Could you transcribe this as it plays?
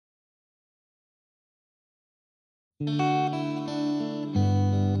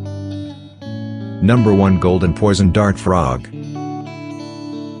Number 1. Golden Poison Dart Frog.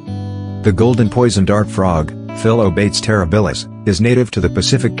 The golden poison dart frog, Philobates terribilis, is native to the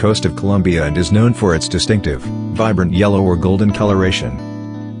Pacific coast of Colombia and is known for its distinctive, vibrant yellow or golden coloration.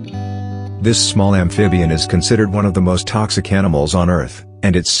 This small amphibian is considered one of the most toxic animals on Earth,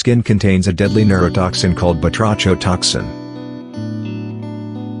 and its skin contains a deadly neurotoxin called batrachotoxin.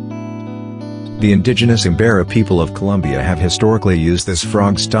 The indigenous Imbera people of Colombia have historically used this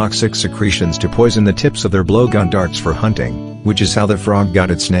frog's toxic secretions to poison the tips of their blowgun darts for hunting, which is how the frog got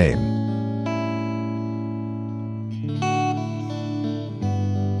its name.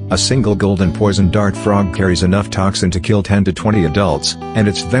 A single golden poison dart frog carries enough toxin to kill 10 to 20 adults, and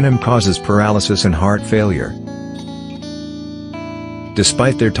its venom causes paralysis and heart failure.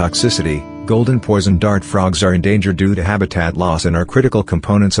 Despite their toxicity, golden poison dart frogs are endangered due to habitat loss and are critical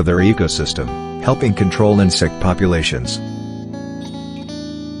components of their ecosystem, helping control insect populations.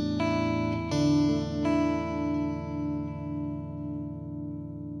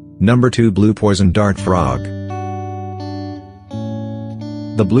 Number 2. Blue poison dart frog.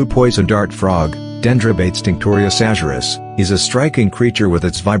 The blue poison dart frog, Dendrobates tinctorius azuris, is a striking creature with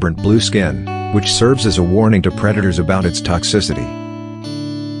its vibrant blue skin, which serves as a warning to predators about its toxicity.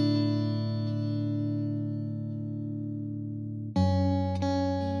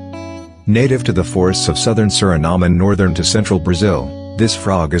 Native to the forests of southern Suriname and northern to central Brazil, this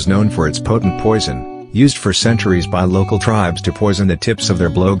frog is known for its potent poison, used for centuries by local tribes to poison the tips of their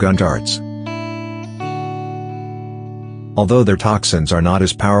blowgun darts. Although their toxins are not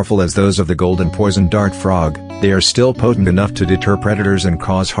as powerful as those of the golden poison dart frog, they are still potent enough to deter predators and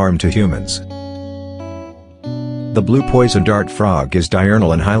cause harm to humans. The blue poison dart frog is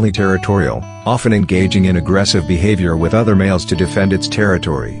diurnal and highly territorial, often engaging in aggressive behavior with other males to defend its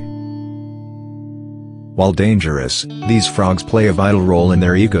territory. While dangerous, these frogs play a vital role in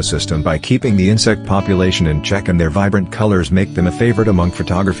their ecosystem by keeping the insect population in check, and their vibrant colors make them a favorite among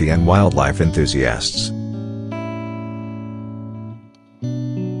photography and wildlife enthusiasts.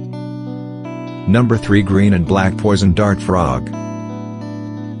 Number 3. Green and black poison dart frog.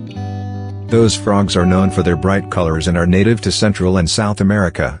 Those frogs are known for their bright colors and are native to Central and South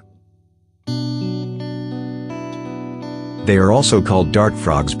America. They are also called dart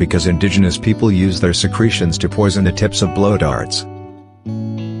frogs because indigenous people use their secretions to poison the tips of blow darts.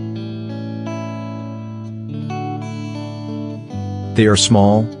 They are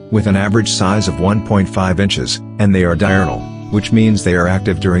small, with an average size of 1.5 inches, and they are diurnal, which means they are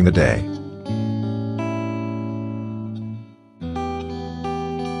active during the day.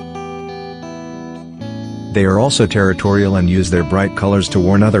 They are also territorial and use their bright colors to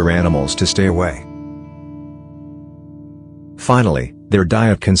warn other animals to stay away. Finally, their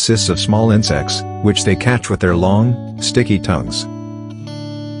diet consists of small insects, which they catch with their long, sticky tongues.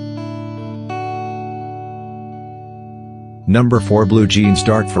 Number 4. Blue jeans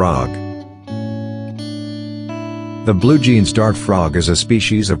dart frog. The blue jeans dart frog is a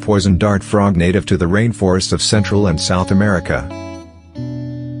species of poison dart frog native to the rainforests of Central and South America.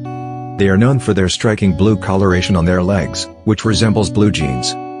 They are known for their striking blue coloration on their legs, which resembles blue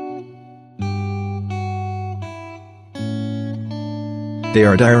jeans. They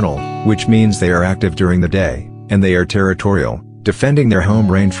are diurnal, which means they are active during the day, and they are territorial, defending their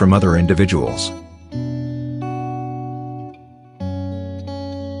home range from other individuals.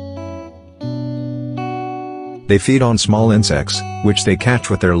 They feed on small insects, which they catch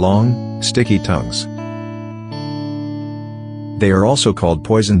with their long, sticky tongues. They are also called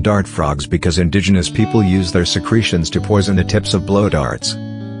poison dart frogs because indigenous people use their secretions to poison the tips of blow darts.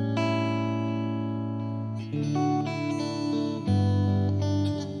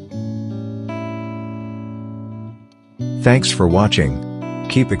 Thanks for watching.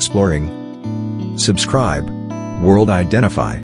 Keep exploring. Subscribe. World Identify.